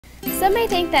Some may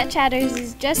think that Chatters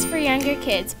is just for younger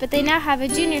kids, but they now have a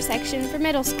junior section for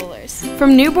middle schoolers.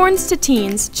 From newborns to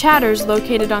teens, Chatters,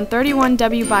 located on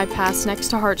 31W Bypass next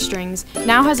to Heartstrings,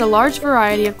 now has a large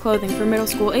variety of clothing for middle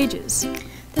school ages.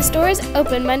 The store is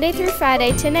open Monday through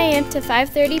Friday, 10 a.m. to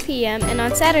 5:30 p.m. and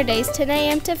on Saturdays, 10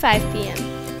 a.m. to 5 p.m.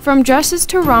 From dresses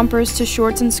to rompers to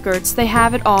shorts and skirts, they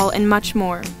have it all and much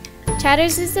more.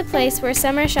 Chatters is the place where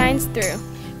summer shines through.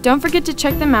 Don't forget to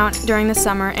check them out during the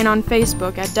summer and on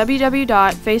Facebook at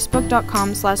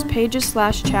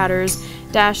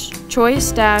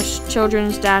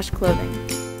www.facebook.com/pages/chatters-choice-children's-clothing.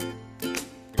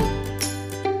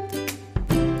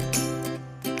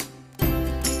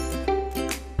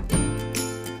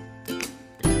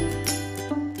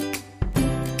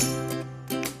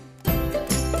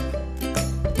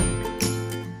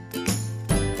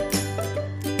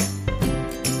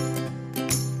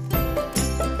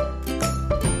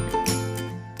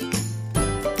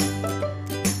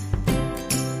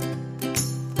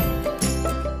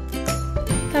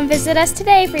 Come visit us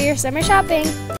today for your summer shopping.